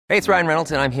Hey, it's Ryan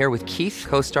Reynolds, and I'm here with Keith,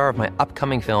 co-star of my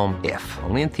upcoming film, If,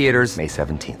 only in theaters May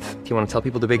 17th. Do you want to tell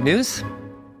people the big news?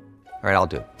 All right, I'll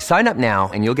do it. Sign up now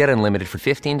and you'll get unlimited for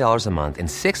 $15 a month and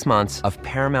 6 months of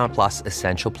Paramount Plus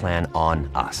Essential Plan on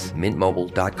us.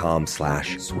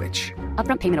 MintMobile.com/switch.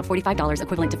 Upfront payment of $45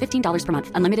 equivalent to $15 per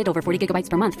month. Unlimited over 40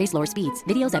 gigabytes per month. Face lower speeds.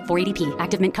 Videos at 480p.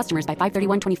 Active Mint customers by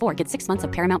 531.24 get 6 months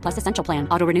of Paramount Plus Essential Plan.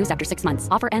 Auto renews after 6 months.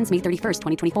 Offer ends May 31st,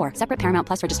 2024. Separate Paramount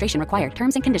Plus registration required.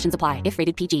 Terms and conditions apply if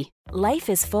rated PG. Life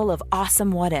is full of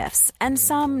awesome what-ifs and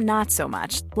some not so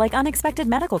much, like unexpected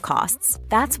medical costs.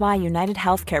 That's why United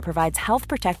Healthcare provides Health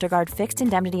Protector Guard fixed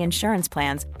indemnity insurance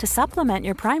plans to supplement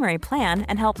your primary plan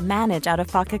and help manage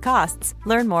out-of-pocket costs.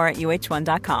 Learn more at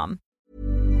uh1.com.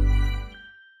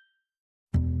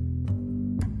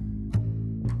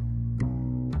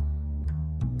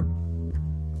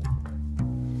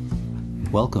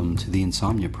 Welcome to the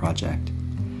Insomnia Project.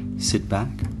 Sit back,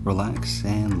 relax,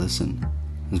 and listen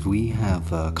as we have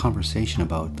a conversation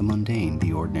about the mundane,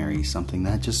 the ordinary, something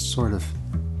that just sort of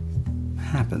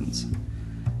happens.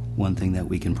 One thing that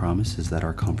we can promise is that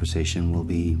our conversation will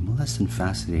be less than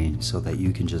fascinating so that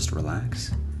you can just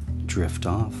relax, drift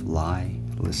off, lie,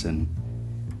 listen,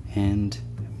 and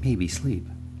maybe sleep.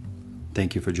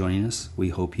 Thank you for joining us. We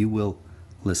hope you will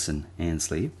listen and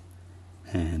sleep,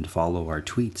 and follow our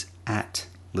tweets at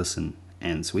listen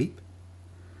and sweep.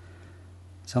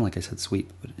 Sound like I said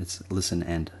sweep, but it's listen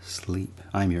and sleep.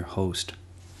 I'm your host,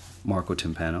 Marco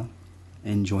Timpano,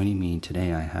 and joining me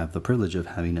today I have the privilege of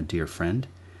having a dear friend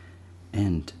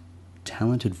and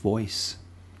talented voice,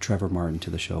 Trevor Martin, to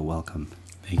the show. Welcome.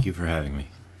 Thank you for having me.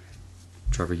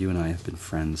 Trevor, you and I have been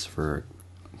friends for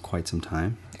quite some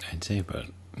time. I'd say about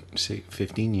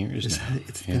 15 years now.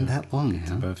 It's been that long, It's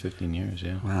huh? about 15 years,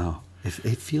 yeah. Wow.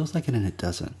 It feels like it and it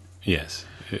doesn't. Yes,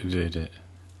 it did.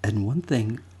 And one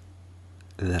thing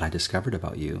that I discovered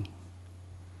about you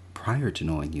prior to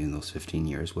knowing you in those 15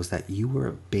 years was that you were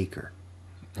a baker.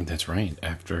 That's right.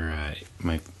 After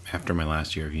my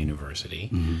last year of university,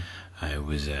 I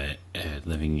was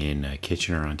living in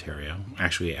Kitchener, Ontario.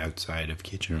 Actually, outside of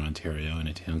Kitchener, Ontario, in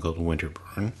a town called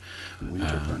Winterburn.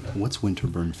 What's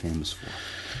Winterburn famous for?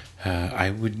 I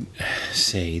would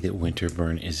say that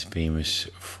Winterburn is famous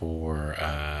for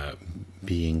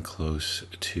being close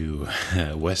to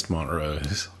West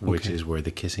Montrose, which is where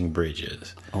the Kissing Bridge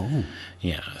is. Oh.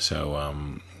 Yeah,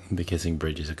 so the Kissing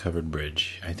Bridge is a covered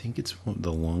bridge. I think it's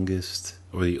the longest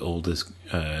or the oldest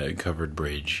covered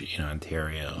bridge in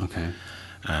Ontario. Okay.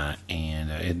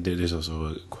 And there's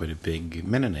also quite a big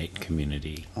Mennonite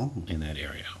community in that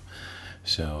area.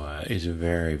 So it's a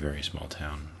very, very small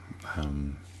town.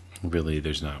 Really,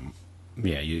 there's not...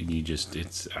 Yeah, you just...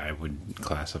 I would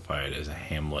classify it as a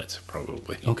hamlet,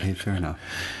 probably. Okay, fair enough.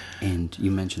 And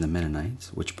you mentioned the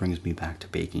Mennonites, which brings me back to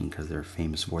baking, because they're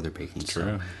famous for their baking. True.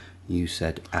 So you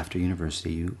said after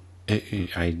university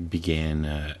I began...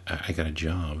 I got a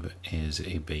job as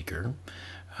a baker.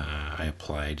 I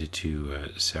applied to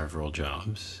several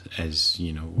jobs, as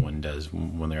one does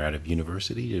when they're out of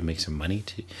university, to make some money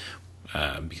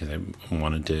because I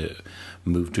wanted to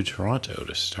move to Toronto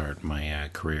to start my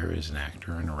career as an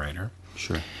actor and a writer.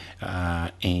 Sure.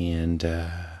 And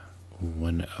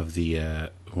one of the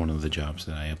jobs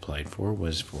that I applied for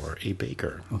was for a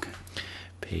baker. Okay.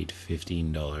 Paid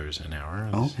 $15 an hour.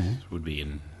 This would be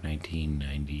in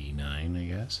 1999, I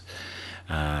guess.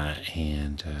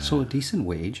 So a decent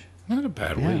wage. Not a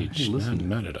bad wage.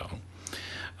 Not at all.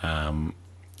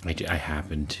 I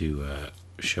happened to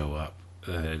show up.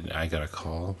 I got a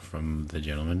call from the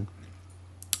gentleman.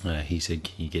 He said,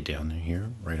 "Can you get down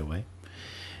here right away?"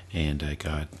 And I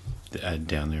got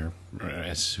down there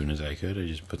as soon as I could. I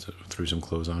just threw some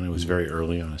clothes on. It was very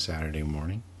early on a Saturday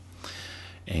morning.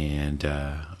 And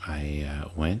I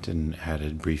went and had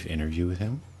a brief interview with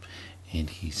him. And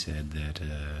he said that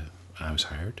I was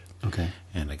hired. Okay.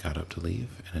 And I got up to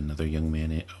leave. And another young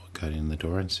man got in the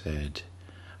door and said,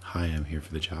 "Hi, I'm here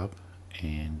for the job."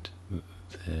 And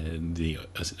the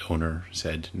owner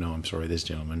said, "No, I'm sorry, this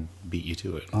gentleman beat you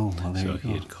to it." Oh, well, there you go. So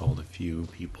he had called a few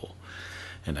people,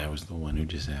 and I was the one who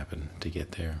just happened to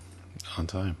get there on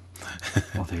time.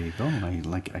 Well, there you go.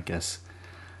 I guess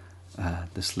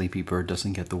the sleepy bird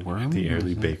doesn't get the worm. The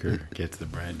early baker gets the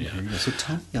bread, yeah. So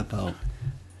tell me about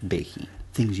baking.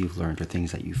 Things you've learned or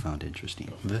things that you found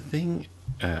interesting. The thing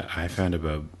I found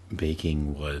about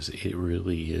baking was it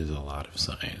really is a lot of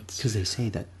science. Because they say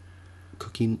that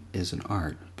cooking is an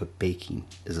art, but baking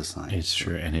is a science. It's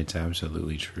true, and it's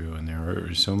absolutely true. And there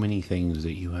are so many things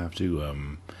that you have to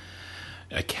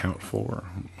account for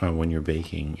when you're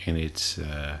baking. And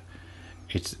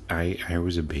I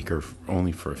was a baker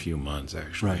only for a few months,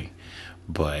 actually. Right.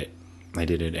 But I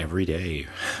did it every day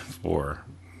for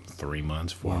 3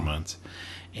 months, 4 months,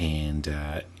 and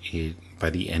by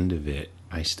the end of it,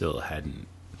 I still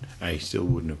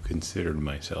wouldn't have considered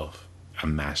myself a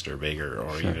master baker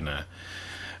or even a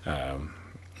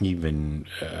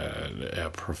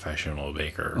professional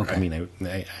baker. Okay. I mean,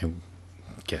 I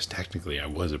guess technically I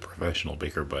was a professional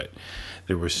baker, but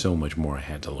there was so much more I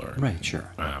had to learn. Right, sure.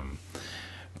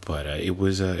 But it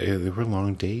was there were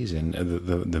long days, and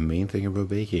the main thing about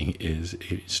baking is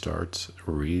it starts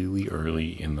really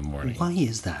early in the morning. Why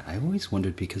is that? I always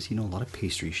wondered because, a lot of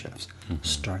pastry chefs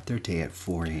start their day at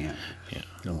 4 a.m. Yeah.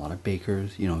 A lot of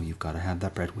bakers, you've got to have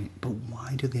that bread. But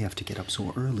why do they have to get up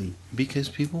so early? Because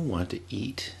people want to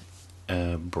eat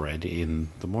bread in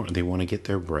the morning. They want to get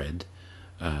their bread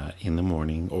in the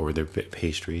morning, or their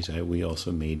pastries. We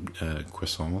also made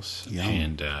croissants,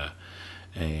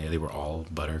 and they were all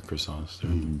butter croissants. They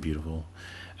were beautiful.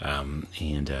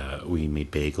 And we made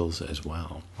bagels as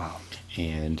well. Wow.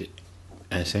 And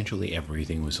essentially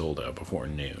everything was sold out before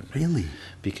noon. Really?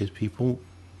 Because people,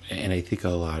 and I think a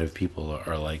lot of people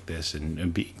are like this,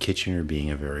 and Kitchener being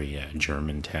a very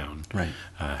German town, right,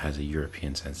 has a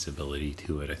European sensibility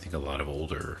to it. I think a lot of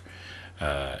older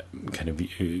kind of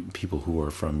people who are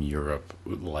from Europe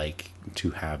like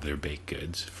to have their baked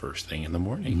goods first thing in the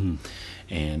morning.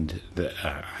 And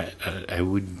I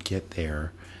would get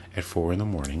there at 4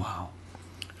 a.m. Wow.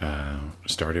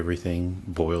 Start everything,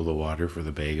 boil the water for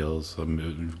the bagels,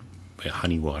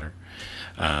 honey water,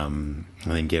 and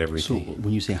then get everything. So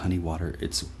when you say honey water,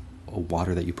 it's a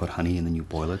water that you put honey and then you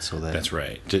boil it so that... That's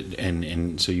right.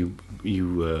 And so you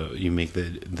make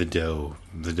the dough.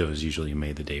 The dough is usually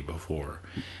made the day before,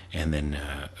 and then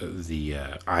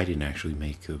I didn't actually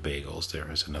make the bagels. There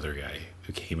was another guy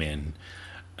who came in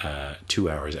 2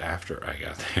 hours after I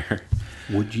got there.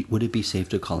 Would it be safe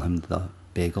to call him the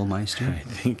Bagel Meister? I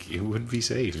think it would be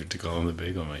safe to call him the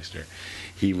Bagel Meister.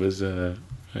 He was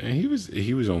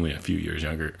only a few years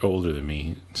older than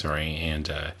me. Sorry,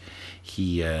 and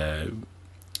he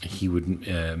would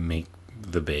make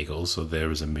the bagels. So there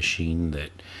was a machine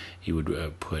that he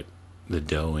would put the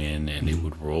dough in, and it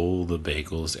would roll the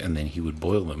bagels, and then he would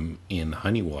boil them in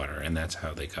honey water, and that's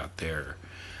how they got their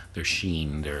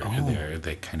sheen, their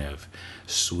kind of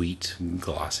sweet,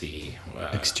 glossy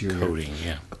exterior coating.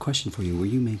 Yeah. A question for you: were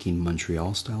you making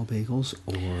Montreal style bagels,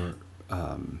 or?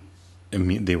 I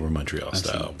mean, they were Montreal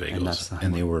style bagels,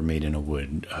 and they were made in a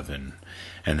wood oven,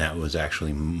 and that was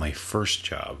actually my first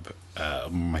job.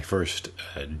 My first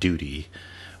duty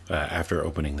after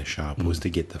opening the shop was to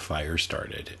get the fire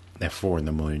started at 4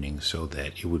 a.m. so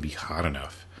that it would be hot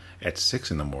enough at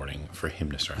 6 a.m. for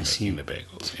him to start making the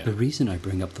bagels. Yeah. The reason I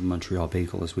bring up the Montreal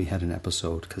bagel is we had an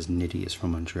episode because Nitty is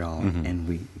from Montreal, and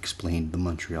we explained the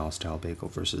Montreal style bagel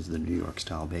versus the New York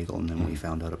style bagel, and then we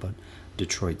found out about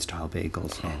Detroit style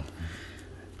bagels. And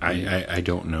I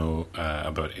don't know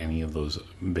about any of those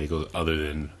bagels other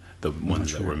than the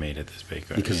ones that were made at this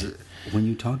bakery. Because when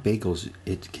you talk bagels,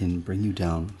 it can bring you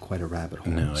down quite a rabbit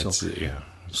hole. No,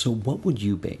 So what would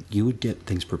you bake? You would get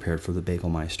things prepared for the Bagel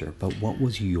Meister, but what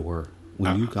was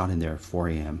when you got in there at 4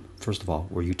 a.m., first of all,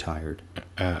 were you tired?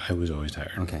 I was always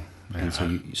tired. Okay. And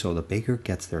so the baker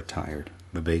gets there tired.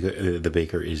 The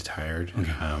baker is tired.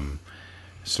 Okay.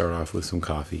 Start off with some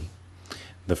coffee.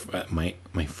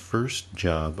 My first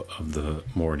job of the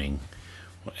morning,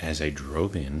 as I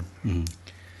drove in,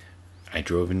 I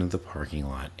drove into the parking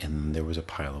lot, and there was a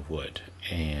pile of wood.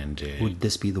 And would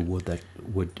this be the wood that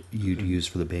you'd use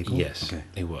for the bagel? Yes, okay.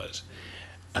 It was.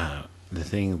 The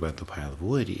thing about the pile of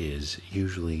wood is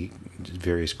usually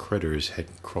various critters had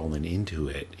crawled into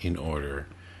it in order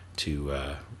to,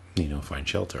 find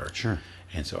shelter. Sure.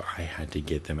 And so I had to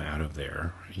get them out of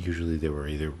there. Usually they were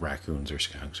either raccoons or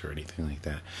skunks or anything like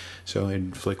that. So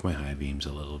I'd flick my high beams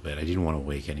a little bit. I didn't want to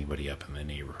wake anybody up in the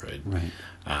neighborhood. Right.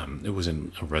 It was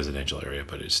in a residential area,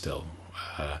 but it's still.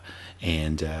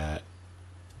 I'd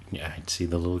see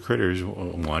the little critters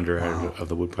wander out of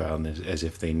the woodpile, and as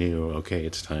if they knew, okay,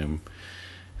 it's time.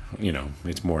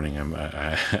 It's morning.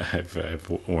 I've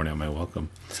worn out my welcome.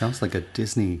 Sounds like a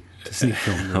Disney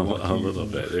film. a little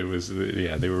bit. It was,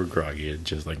 they were groggy,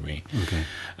 just like me. Okay.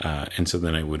 And so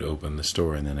then I would open the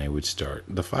store, and then I would start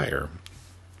the fire,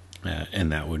 and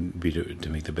that would be to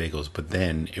make the bagels. But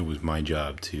then it was my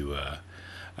job to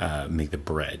make the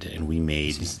bread, and we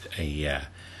made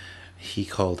he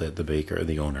called it,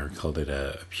 the owner called it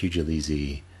a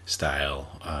Pugliese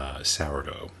style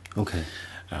sourdough. Okay.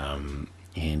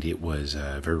 And it was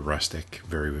very rustic,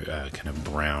 very kind of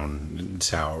brown,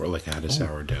 sour, like I had a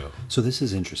sourdough. So this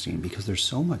is interesting because there's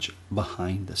so much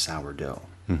behind the sourdough.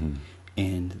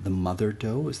 And the mother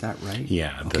dough, is that right?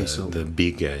 Yeah, okay, the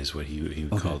biga is what he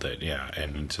called it. Yeah,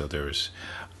 and so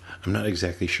I'm not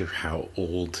exactly sure how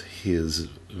old his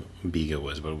biga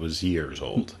was, but it was years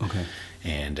old. Okay.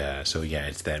 And so yeah,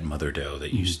 it's that mother dough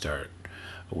that you start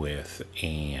with,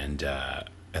 and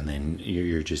then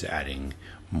you're just adding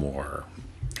more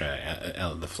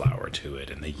the flour to it,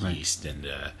 and the yeast,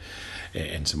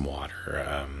 and some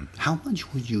water. How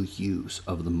much would you use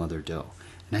of the mother dough?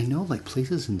 And I know like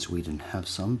places in Sweden have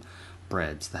some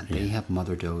breads that they have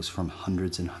mother doughs from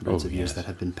hundreds and hundreds of years that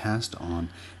have been passed on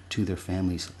to their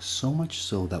families, so much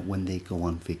so that when they go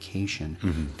on vacation,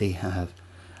 they have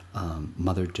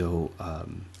mother dough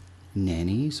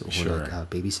nannies or like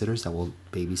babysitters that will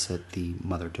babysit the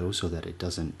mother dough so that it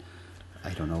doesn't,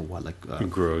 I don't know what, like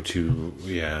grow to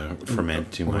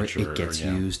ferment too much, or it gets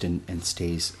used and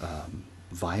stays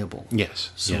viable.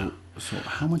 Yes. So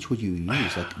how much would you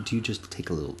use? Like, do you just take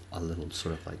a little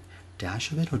sort of like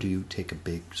dash of it, or do you take a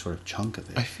big sort of chunk of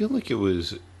it? I feel like it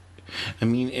was. I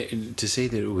mean, to say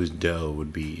that it was dough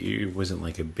would be. It wasn't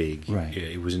like a big. Right.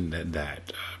 It wasn't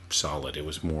that solid. It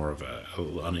was more of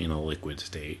in a liquid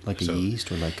state, like a yeast,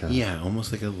 or like a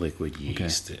almost like a liquid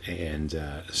yeast. Okay. And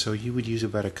so you would use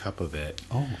about a cup of it.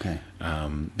 Oh, okay.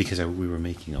 Because we were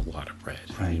making a lot of bread.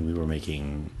 Right. I mean, we were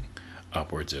making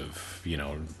upwards of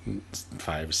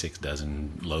 5 or 6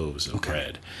 dozen loaves of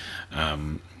bread.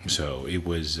 So it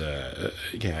was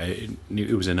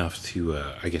it was enough to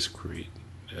I guess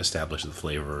establish the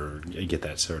flavor, get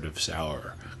that sort of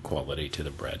sour quality to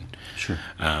the bread. Sure.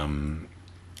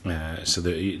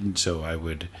 So I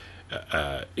would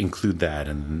include that,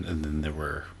 and then there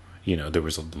were there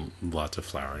was lots of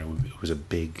flour, and it was a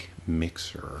big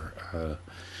mixer.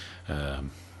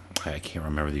 I can't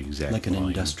remember the exact like an volume.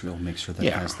 Industrial mixer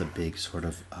that has the big sort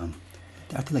of are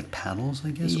they like paddles,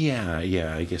 I guess? Yeah.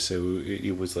 I guess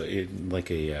it was like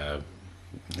a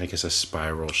I guess a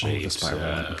spiral shape. Oh, the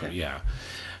spiral. Okay. Yeah,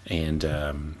 and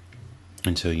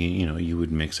so you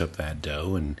would mix up that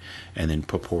dough and then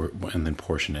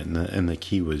portion it, and the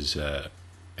key was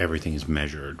everything is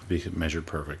measured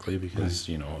perfectly, because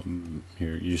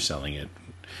you're selling it,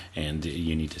 and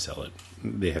you need to sell it.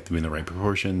 They have to be in the right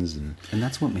proportions, and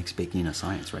that's what makes baking a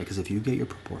science, right? Because if you get your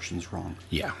proportions wrong,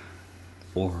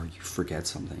 or you forget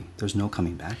something, there's no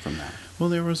coming back from that. Well,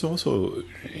 there was also,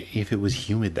 if it was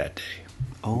humid that day,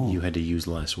 you had to use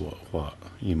less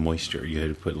moisture. You had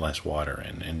to put less water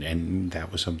in, and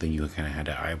that was something you kind of had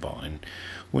to eyeball. And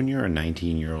when you're a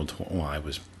 19-year-old, well, I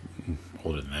was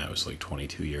older than that. I was like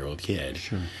 22-year-old kid.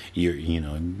 Sure.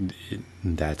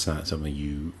 That's not something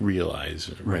you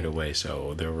realize right away.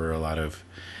 So there were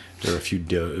a few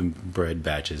bread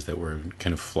batches that were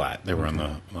kind of flat. They were on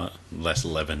the less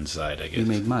leavened side, I guess. You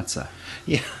made matzah.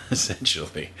 Yeah,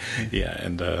 essentially. Yeah,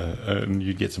 and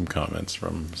you'd get some comments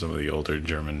from some of the older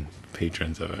German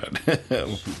patrons about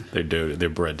their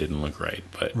bread didn't look right,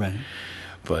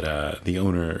 but the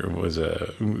owner was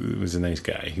a nice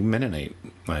guy. He Mennonite,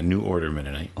 New Order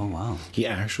Mennonite. Oh wow! He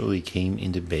actually came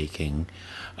into baking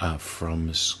from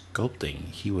sculpting.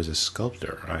 He was a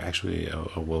sculptor, actually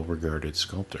a well-regarded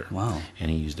sculptor. Wow! And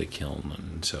he used a kiln,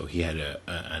 and so he had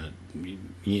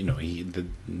he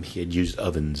had used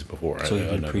ovens before. So he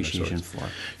had an appreciation for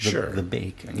the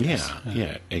bake. I guess.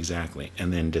 Yeah, exactly.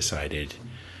 And then decided,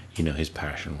 his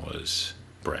passion was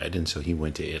bread, and so he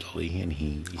went to Italy, and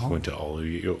he went to all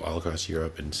across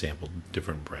Europe and sampled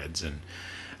different breads, and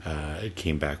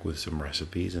came back with some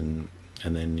recipes, and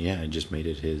then just made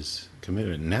it his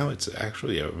commitment. Now it's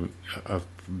actually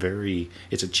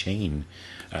it's a chain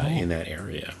in that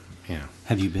area. Yeah.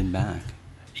 Have you been back?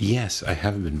 Yes, I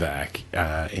have been back,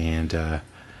 and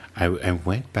I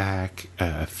went back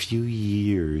a few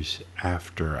years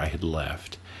after I had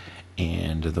left.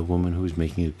 And the woman who was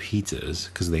making the pizzas,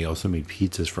 because they also made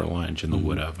pizzas for lunch in the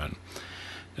wood oven,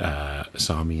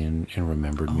 saw me and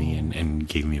remembered me and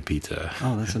gave me a pizza.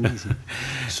 Oh, that's amazing.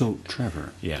 So,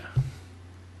 Trevor. Yeah.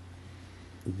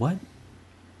 What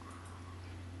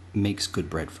makes good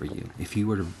bread for you? If you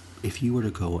were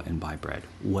to go and buy bread,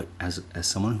 what as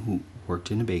someone who worked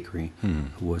in a bakery,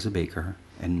 who was a baker,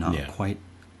 and not quite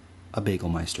a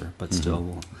bagelmeister, but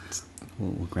still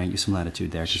we'll grant you some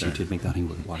latitude there, because you did make the honey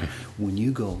with water. When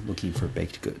you go looking for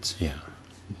baked goods,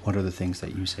 what are the things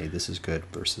that you say this is good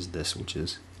versus this, which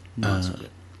is not so good?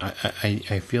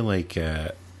 I feel like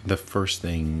the first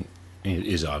thing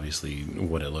is obviously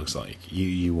what it looks like.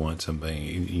 You want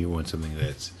something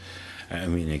that's, I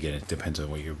mean, again, it depends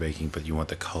on what you're baking, but you want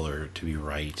the color to be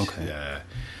right. Okay.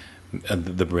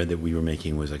 the bread that we were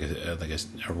making was like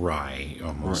a rye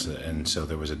almost, Right. and so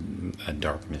there was a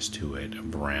darkness to it, a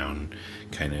brown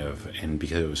kind of, and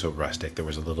because it was so rustic, there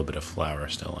was a little bit of flour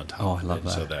still on top. Oh, I of love it,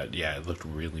 that. So that it looked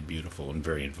really beautiful and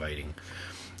very inviting.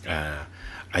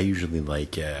 I usually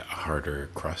like a harder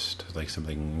crust, like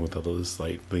something with a little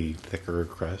slightly thicker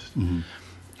crust. Mm-hmm.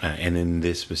 And then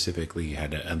this specifically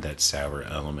had that sour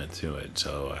element to it.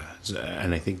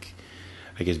 And I think,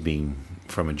 I guess being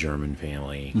from a German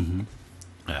family,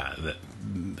 rye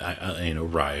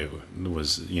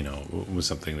was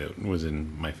something that was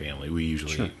in my family. We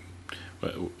usually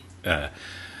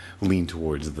lean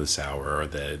towards the sour or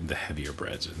the heavier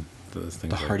breads and those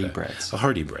things. The like hearty that. breads. The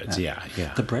hearty breads, yeah.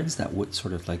 The breads that would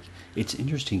sort of like, it's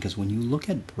interesting because when you look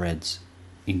at breads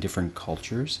in different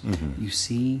cultures, you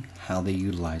see how they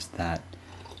utilize that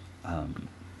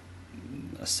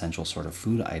essential sort of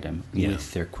food item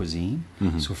with their cuisine.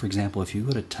 So, for example, if you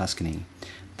go to Tuscany,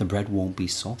 the bread won't be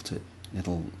salted.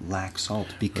 It'll lack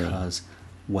salt because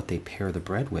what they pair the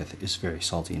bread with is very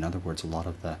salty. In other words, a lot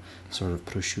of the sort of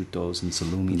prosciuttos and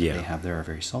salumi that they have there are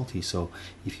very salty. So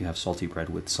if you have salty bread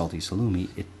with salty salumi,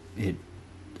 it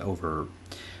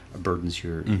overburdens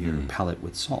your palate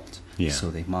with salt. Yeah. So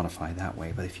they modify that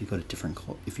way. But if you go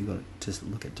to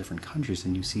look at different countries,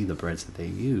 and you see the breads that they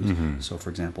use. So,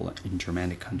 for example, in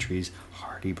Germanic countries,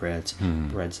 hearty breads,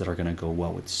 breads that are going to go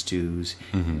well with stews,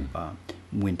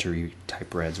 wintry type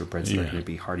breads, or breads that are going to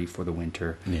be hearty for the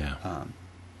winter.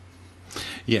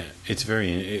 Yeah, it's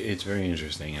very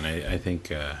interesting, and I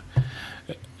think,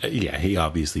 he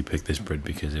obviously picked this bread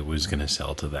because it was going to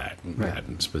sell to that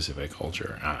specific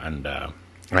culture, and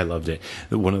I loved it.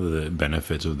 One of the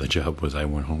benefits of the job was I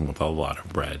went home with a lot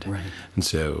of bread, and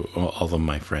so all of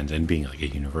my friends, and being like a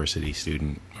university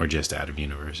student or just out of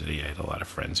university, I had a lot of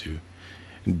friends who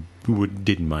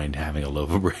didn't mind having a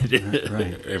loaf of bread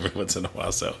every once in a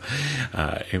while. So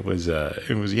it was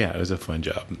a fun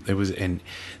job. It was, and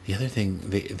the other thing,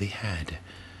 they had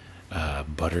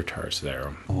butter tarts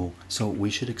there. Oh, so we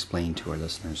should explain to our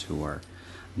listeners who are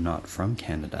not from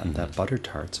Canada that butter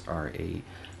tarts are a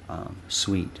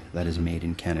sweet that is made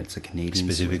in Canada. It's a Canadian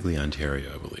Specifically sweet.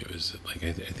 Ontario, I believe. Is like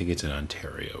I think it's an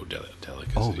Ontario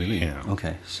delicacy. Oh, really? Yeah.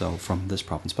 Okay, so from this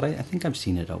province, but I think I've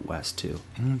seen it out west too.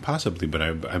 Possibly, but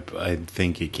I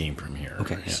think it came from here.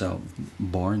 Okay, so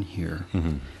born here,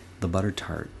 the butter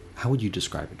tart. How would you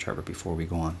describe it, Trevor? Before we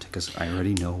go on, because I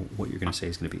already know what you're going to say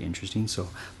is going to be interesting. So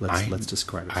let's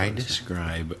describe it. I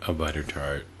describe a butter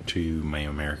tart to my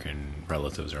American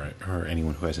relatives or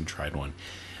anyone who hasn't tried one.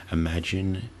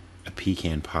 Imagine a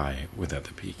pecan pie without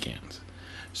the pecans.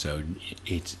 So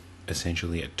it's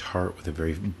essentially a tart with a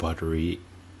very buttery,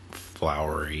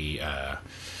 floury,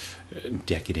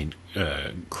 decadent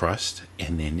crust,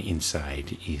 and then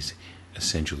inside is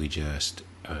essentially just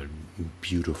a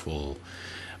beautiful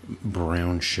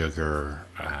brown sugar,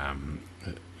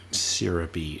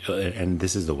 syrupy, and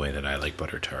this is the way that I like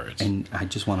butter tarts. And I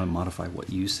just want to modify what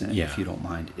you said, if you don't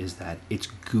mind, is that it's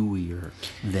gooier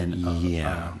than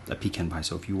a pecan pie.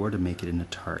 So if you were to make it in a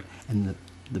tart, and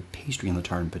the pastry in the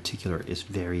tart in particular is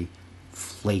very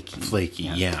flaky.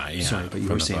 Yeah. Sorry, but you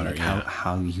were saying butter,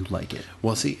 how you like it.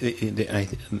 Well, see,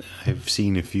 I've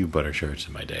seen a few butter tarts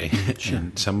in my day,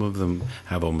 and some of them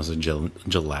have almost a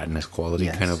gelatinous quality,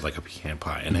 kind of like a pecan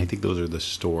pie, and I think those are the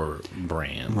store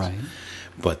brands. Right.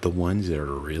 But the ones that are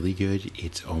really good,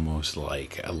 it's almost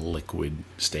like a liquid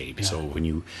state. Yeah. So when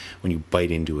you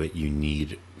bite into it, you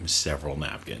need several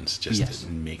napkins just to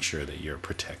make sure that you're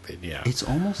protected. Yeah. It's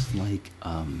almost like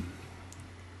a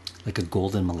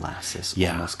golden molasses,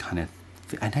 almost kind of.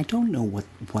 And I don't know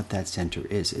what that center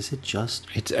is. Is it just?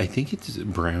 I think it's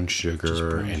brown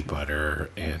sugar and butter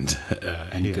and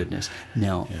goodness.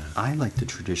 Now I like the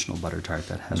traditional butter tart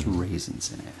that has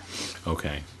raisins in it.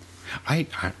 Okay.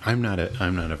 I'm not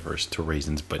averse to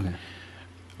raisins, but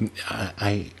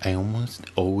I almost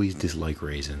always dislike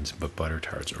raisins, but butter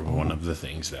tarts are one of the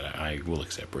things that I will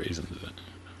accept raisins in.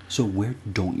 So where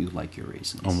don't you like your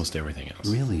raisins? Almost everything else.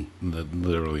 Really?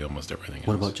 Literally almost everything else.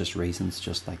 What about just raisins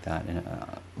just like that? And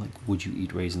would you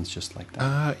eat raisins just like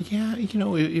that? Yeah,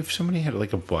 if somebody had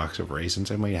like a box of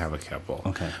raisins, I might have a couple.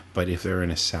 Okay. But if they're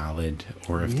in a salad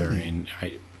or if they're in...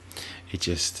 I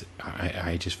just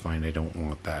find I don't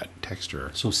want that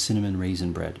texture. So cinnamon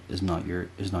raisin bread is not your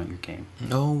game.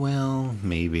 Oh well,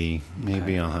 maybe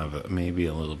I'll have maybe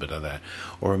a little bit of that,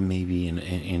 or maybe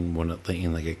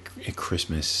in like a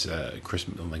Christmas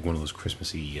like one of those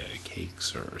Christmassy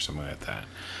cakes or something like that.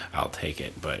 I'll take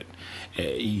it, but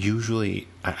usually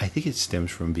I think it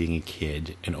stems from being a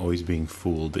kid and always being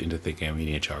fooled into thinking I'm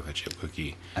eating a chocolate chip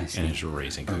cookie and it's a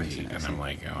raisin cookie, and I'm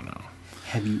like, oh no.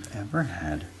 Have you ever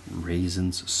had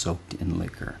raisins soaked in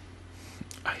liquor?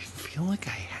 I feel like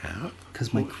I have.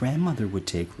 Because my grandmother would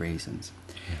take raisins,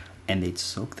 and they'd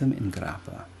soak them in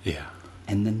grappa. Yeah.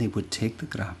 And then they would take the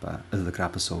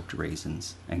grappa soaked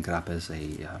raisins, and grappa is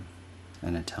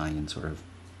an Italian sort of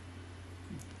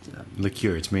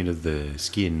liqueur. It's made of the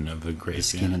skin of the grape. The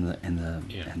skin and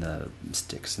the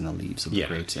sticks and the leaves of the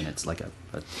grapes, and it's like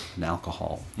an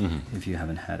alcohol. Mm-hmm. If you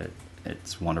haven't had it,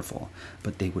 it's wonderful.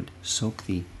 But they would soak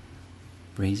the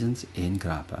raisins in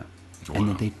grappa, and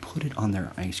then they put it on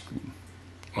their ice cream.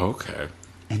 Okay.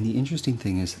 And the interesting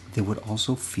thing is, they would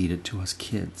also feed it to us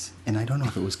kids. And I don't know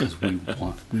if it was because we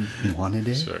wanted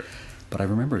it, sure. But I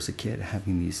remember as a kid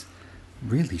having these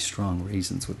really strong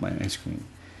raisins with my ice cream.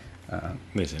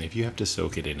 Listen, if you have to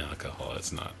soak it in alcohol,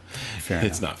 it's not fair.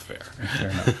 It's not fair. Fair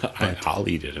enough. I'll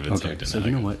eat it if it's soaked in so alcohol.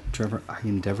 you know what, Trevor? I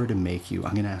endeavor to make you.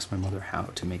 I'm going to ask my mother how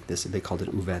to make this. They called it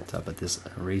uvetta, but this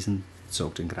raisin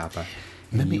soaked in grappa.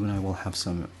 Maybe you and I will have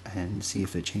some and see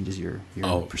if it changes your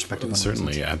perspective on certainly,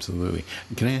 raisins. Absolutely.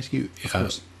 Can I ask you,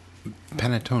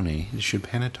 panettone, should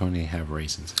panettone have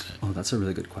raisins in it? Oh, that's a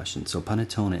really good question. So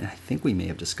panettone, and I think we may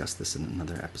have discussed this in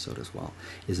another episode as well,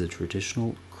 is a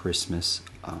traditional Christmas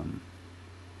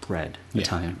bread,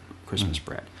 Italian Christmas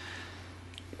bread.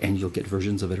 And you'll get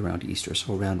versions of it around Easter,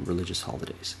 so around religious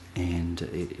holidays. And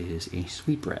it is a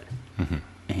sweet bread. Mm-hmm.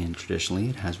 And traditionally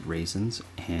it has raisins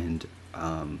and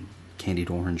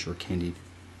candied orange or candied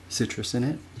citrus in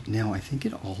it. Now, I think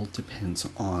it all depends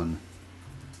on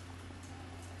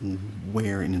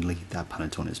where in Italy that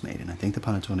panettone is made. And I think the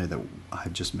panettone that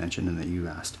I've just mentioned and that you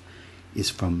asked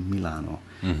is from Milano,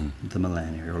 the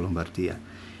Milan area, or Lombardia.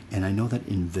 And I know that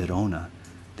in Verona,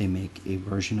 they make a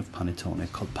version of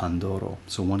panettone called pandoro.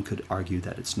 So one could argue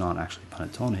that it's not actually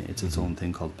panettone, it's its own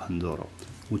thing called pandoro,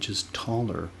 which is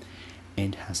taller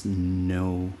and has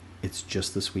it's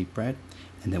just the sweet bread.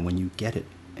 And then when you get it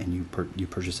and you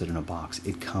purchase it in a box,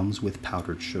 it comes with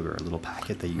powdered sugar, a little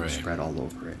packet that you spread all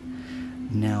over it.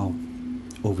 Now,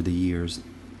 over the years,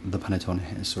 the panettone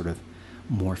has sort of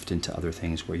morphed into other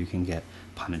things where you can get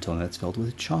panettone that's filled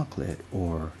with chocolate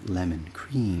or lemon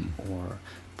cream, or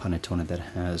panettone that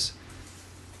has,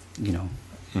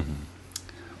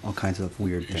 all kinds of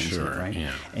weird things, right?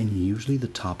 Yeah. And usually the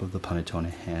top of the panettone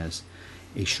has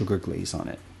a sugar glaze on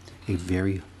it, a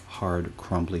very hard,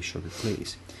 crumbly sugar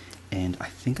glaze. And I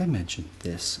think I mentioned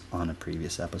this on a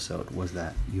previous episode, was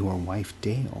that your wife,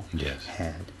 Dale,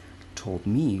 had told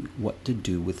me what to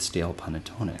do with stale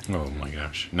panettone. Oh my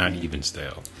gosh, not even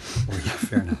stale. Well, yeah,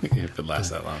 fair enough. If it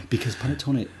lasts that long. Because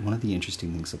panettone, one of the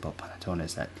interesting things about panettone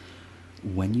is that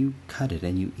when you cut it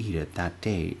and you eat it that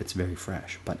day, it's very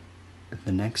fresh. But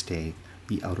the next day,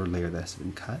 the outer layer that's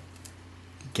been cut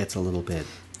gets a little bit,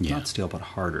 not stale, but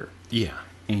harder. Yeah.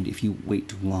 And if you wait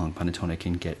too long, panettone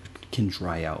can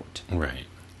dry out. Right.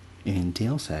 And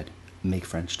Dale said, make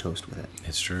French toast with it.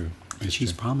 It's true. And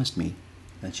she's promised me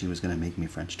that she was going to make me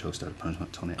French toast out of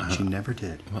panettone, and she never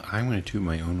did. Well, I'm going to toot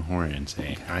my own horn and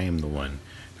say I am the one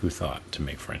who thought to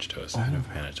make French toast out of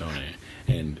panettone,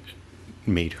 and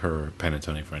made her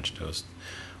panettone French toast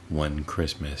one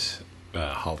Christmas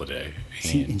holiday.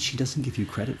 See, and she doesn't give you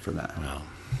credit for that. Well,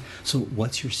 so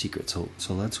what's your secret? So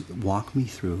let's walk me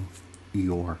through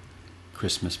your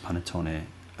Christmas panettone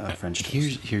French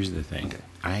toast. Here's the thing. Okay.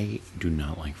 I do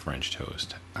not like French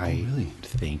toast. I really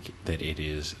think that it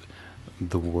is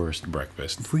the worst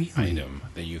breakfast item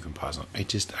that you can possibly.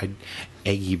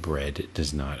 Eggy bread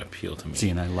does not appeal to me. See,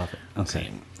 and I love it.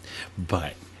 Okay.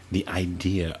 But the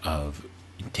idea of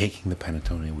taking the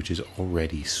panettone, which is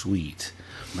already sweet,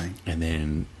 right, and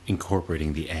then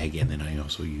incorporating the egg, and then I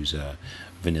also use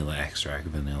vanilla extract,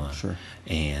 sure,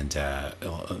 and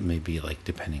maybe like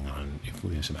depending on if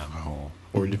we have some alcohol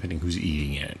or depending who's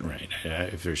eating it, right?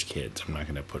 If there's kids, I'm not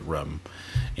going to put rum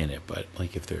in it, but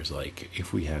like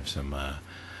if we have some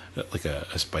like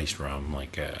a spiced rum,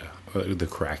 like the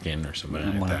Kraken or something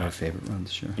like that. One of our favorite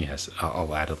runs, sure. Yes,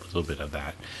 I'll add a little bit of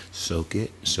that. Soak,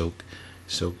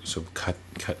 cut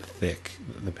thick,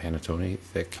 the panettone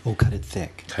thick. Oh, cut it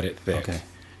thick. Cut it thick. Okay.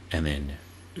 And then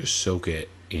soak it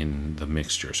in the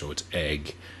mixture. So it's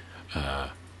egg,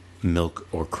 milk,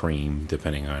 or cream,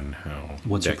 depending on how.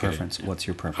 What's your preference? A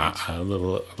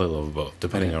little of both,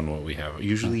 depending on what we have.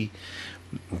 Usually,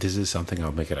 this is something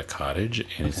I'll make at a cottage,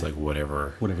 and it's like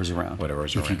whatever's around.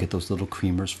 If you get those little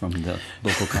creamers from the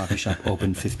local coffee shop,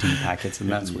 open 15 packets, and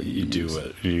that's what you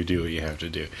do. You do what you have to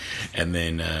do, and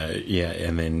then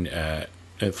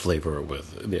flavor it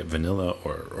with vanilla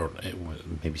or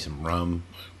maybe some rum.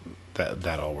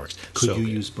 That all works. Could you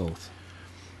use both?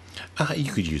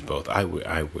 You could use both. I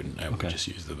wouldn't. I would Okay. just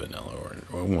use the vanilla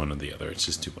or one or the other. It's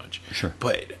just too much. Sure.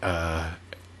 But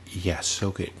yeah,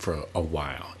 soak it for a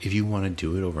while. If you want to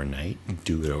do it overnight,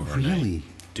 do it overnight. Really?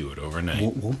 Do it overnight.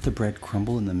 Won't the bread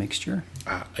crumble in the mixture?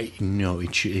 No,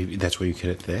 it should. That's why you cut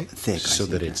it thick. Thick, I so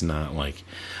see, that okay. it's not like.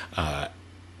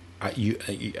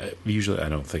 Usually I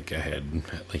don't think ahead.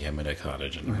 Like I'm at a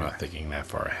cottage and I'm not thinking that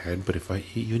far ahead. But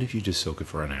even if you just soak it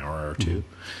for an hour or two,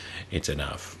 it's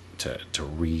enough to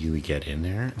really get in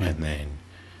there, and then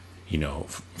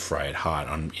fry it hot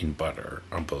in butter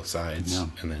on both sides,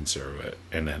 and then serve it.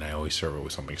 And then I always serve it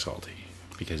with something salty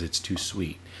because it's too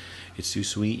sweet. It's too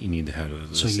sweet. You need to have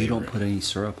the So you don't savor. put any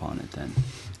syrup on it then?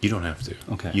 You don't have to.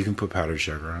 Okay. You can put powdered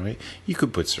sugar on it. You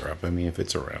could put syrup. I mean, if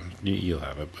it's around, you'll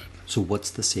have it. But So what's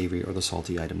the savory or the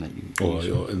salty item that you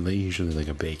use? usually like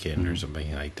a bacon or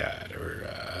something like that, or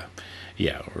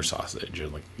or sausage,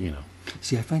 or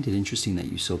See, I find it interesting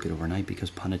that you soak it overnight because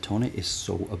panettone is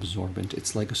so absorbent.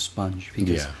 It's like a sponge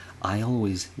because Yeah. I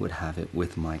always would have it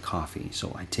with my coffee.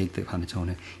 So I take the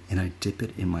panettone and I dip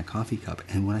it in my coffee cup.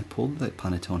 And when I pull the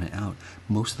panettone out,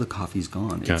 most of the coffee's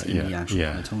gone. It's in the actual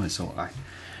panettone. So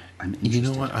I'm interested. You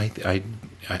know what?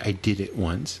 I did it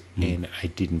once and I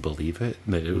didn't believe it.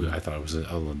 I thought it was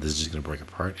this is just going to break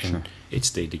apart, and it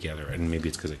stayed together. And maybe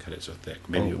it's because I cut it so thick.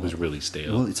 Maybe it was really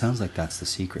stale. Well, it sounds like that's the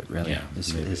secret, really. Yeah,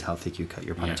 is how thick you cut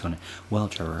your panettone. Yeah. Well,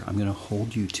 Trevor, I'm going to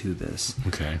hold you to this.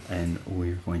 Okay. And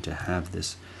we're going to have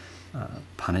this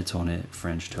panettone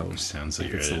French toast. Sounds like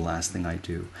it's you're the in it. last thing I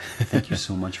do. Thank you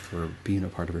so much for being a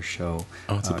part of our show.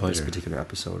 Oh, it's a pleasure. This particular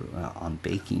episode on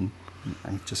baking.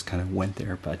 I just kind of went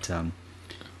there, but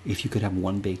if you could have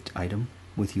one baked item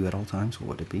with you at all times, what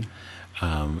would it be?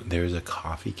 There's a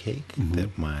coffee cake that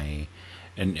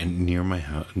and near my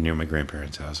house, near my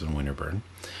grandparents' house in Winterburn,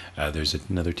 there's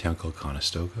another town called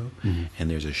Conestoga, and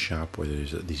there's a shop where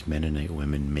there's these Mennonite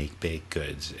women make baked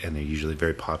goods, and they're usually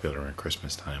very popular around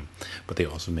Christmas time. But they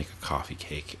also make a coffee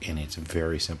cake, and it's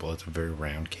very simple. It's a very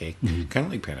round cake, kind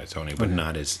of like panettone, but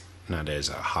not as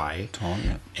high, Tall,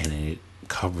 yeah. and it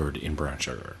covered in brown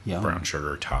sugar, Yum. brown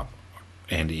sugar top,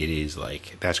 and it is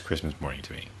like that's Christmas morning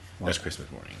to me. That's Christmas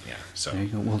morning, yeah. So There you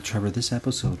go. Well, Trevor, this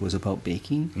episode was about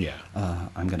baking. Yeah.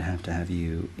 I'm going to have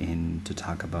you in to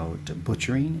talk about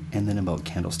butchering and then about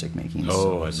candlestick making.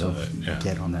 Oh, I love it. Yeah.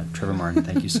 Get on that. Trevor Martin,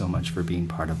 thank you so much for being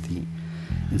part of the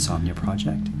Insomnia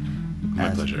Project.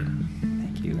 My pleasure.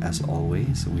 Thank you. As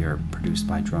always, we are produced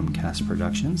by Drumcast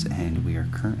Productions, and we are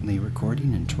currently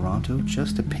recording in Toronto,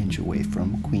 just a pinch away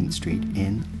from Queen Street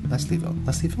in Leslieville.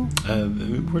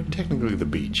 Leslieville? We're technically the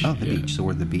beach. Oh, the beach. So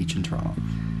we're the beach in Toronto.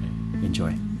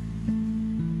 Enjoy.